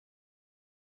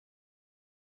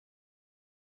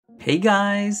Hey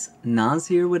guys, Naz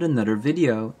here with another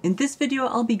video. In this video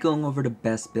I'll be going over the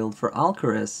best build for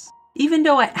Alcryst. Even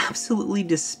though I absolutely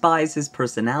despise his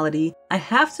personality, I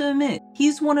have to admit,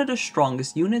 he's one of the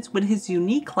strongest units with his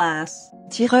unique class.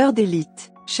 Tireur d'élite,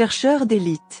 chercheur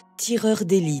d'élite, Tireur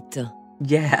d'élite.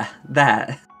 Yeah,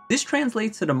 that. This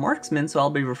translates to the marksman, so I'll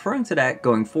be referring to that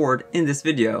going forward in this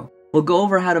video. We'll go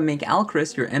over how to make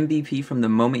Alcryst your MVP from the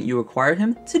moment you acquire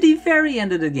him to the very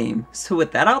end of the game. So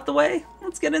with that out the way,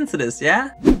 let's get into this,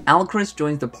 yeah? Alcryst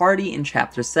joins the party in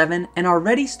Chapter 7 and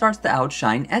already starts to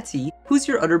outshine Etty, who's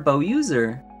your other bow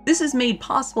user. This is made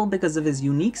possible because of his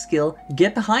unique skill,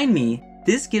 Get Behind Me.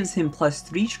 This gives him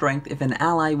 +3 strength if an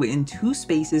ally within 2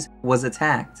 spaces was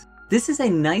attacked. This is a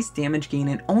nice damage gain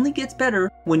and only gets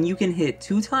better when you can hit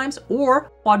 2 times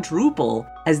or quadruple,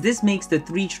 as this makes the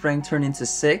 3 strength turn into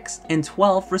 6 and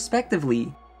 12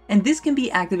 respectively. And this can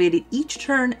be activated each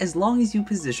turn as long as you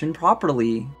position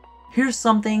properly. Here's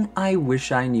something I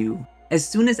wish I knew. As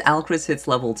soon as Alcryst hits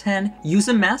level 10, use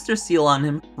a Master Seal on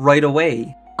him right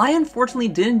away. I unfortunately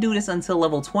didn't do this until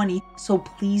level 20, so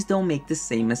please don't make the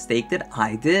same mistake that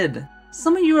I did.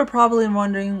 Some of you are probably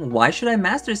wondering, why should I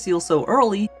Master Seal so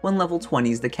early when level 20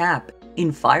 is the cap?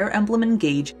 In Fire Emblem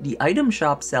Engage, the item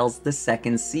shop sells the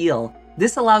second seal.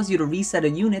 This allows you to reset a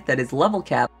unit that is level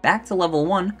capped back to level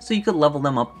 1 so you could level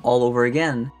them up all over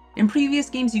again. In previous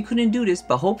games you couldn't do this,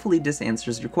 but hopefully this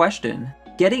answers your question.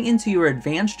 Getting into your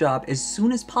advanced job as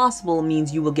soon as possible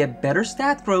means you will get better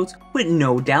stat growth with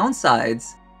no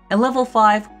downsides. At level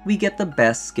 5, we get the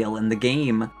best skill in the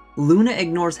game. Luna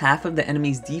ignores half of the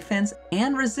enemy's defense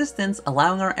and resistance,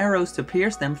 allowing our arrows to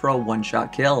pierce them for a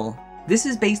one-shot kill. This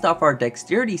is based off our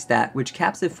dexterity stat, which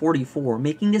caps at 44,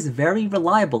 making this very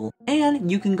reliable,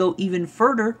 and you can go even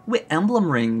further with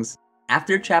emblem rings.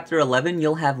 After chapter 11,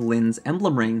 you'll have Lynn's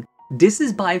emblem ring. This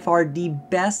is by far the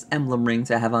best emblem ring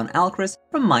to have on Alcryst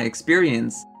from my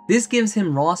experience. This gives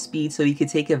him raw speed so he can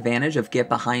take advantage of Get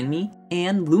Behind Me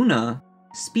and Luna.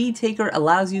 Speed Taker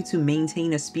allows you to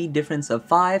maintain a speed difference of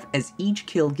 5 as each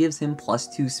kill gives him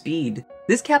 +2 speed.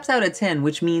 This caps out at 10,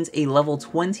 which means a level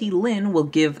 20 Lynn will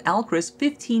give Alcryst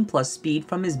 15+ speed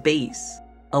from his base.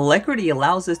 Alacrity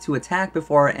allows us to attack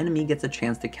before our enemy gets a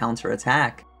chance to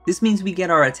counterattack. This means we get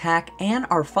our attack and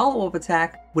our follow-up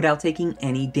attack without taking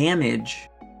any damage.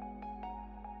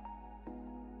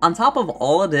 On top of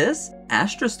all of this,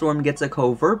 Astra Storm gets a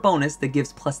covert bonus that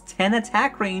gives +10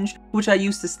 attack range, which I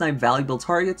use to snipe valuable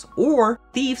targets or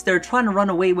thieves that are trying to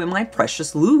run away with my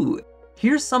precious loot.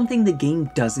 Here's something the game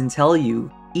doesn't tell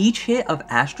you. Each hit of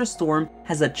Astra Storm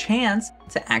has a chance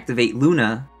to activate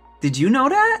Luna. Did you know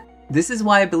that? This is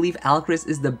why I believe Alcryst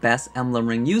is the best emblem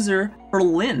ring user for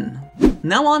Lynn.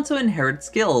 Now on to inherit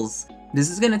skills. This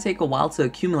is going to take a while to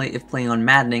accumulate if playing on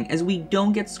Maddening, as we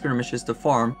don't get skirmishes to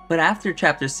farm, but after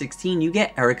chapter 16 you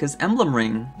get Erica's emblem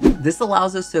ring. This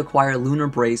allows us to acquire Lunar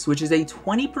Brace, which is a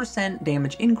 20%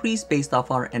 damage increase based off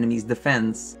our enemy's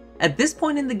defense. At this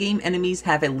point in the game, enemies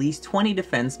have at least 20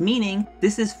 defense, meaning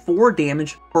this is 4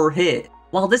 damage per hit.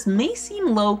 While this may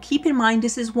seem low, keep in mind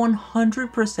this is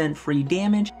 100% free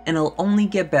damage and it'll only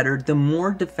get better the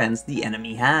more defense the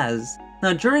enemy has.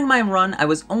 Now during my run, I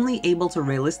was only able to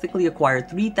realistically acquire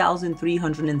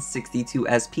 3,362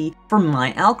 SP for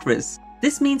my Alcryst.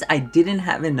 This means I didn't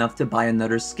have enough to buy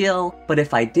another skill, but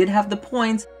if I did have the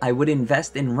points, I would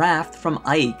invest in Raft from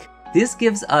Ike. This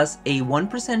gives us a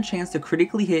 1% chance to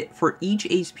critically hit for each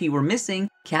HP we're missing,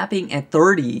 capping at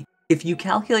 30. If you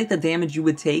calculate the damage you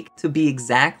would take to be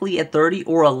exactly at 30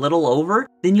 or a little over,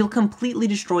 then you'll completely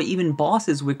destroy even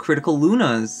bosses with critical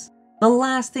Lunas. The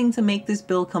last thing to make this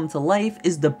build come to life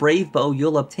is the Brave Bow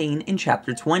you'll obtain in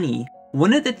chapter 20.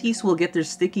 One of the thieves will get their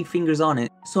sticky fingers on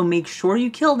it, so make sure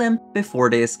you kill them before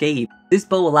they escape. This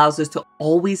bow allows us to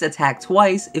always attack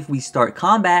twice if we start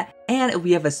combat, and if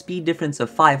we have a speed difference of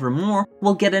 5 or more,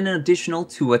 we'll get an additional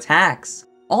 2 attacks.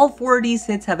 All 4 of these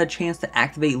hits have a chance to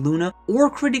activate Luna or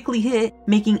critically hit,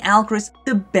 making Alcryst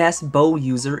the best bow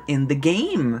user in the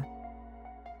game.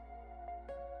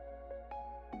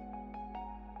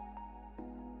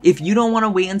 If you don't want to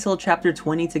wait until chapter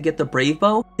 20 to get the Brave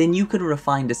Bow, then you could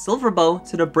refine the Silver Bow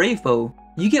to the Brave Bow.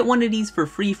 You get one of these for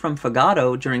free from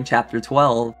Fagato during chapter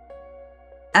 12.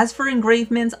 As for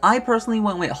engravements, I personally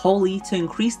went with Holy to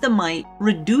increase the might,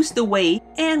 reduce the weight,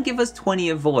 and give us 20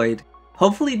 of Void.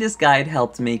 Hopefully this guide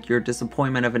helped make your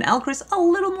disappointment of an Alcryst a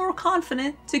little more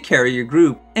confident to carry your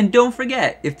group. And don't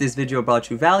forget, if this video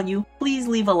brought you value, please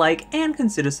leave a like and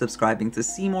consider subscribing to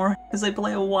see more, as I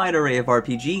play a wide array of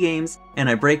RPG games and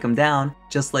I break them down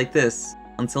just like this.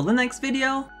 Until the next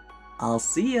video, I'll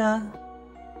see ya!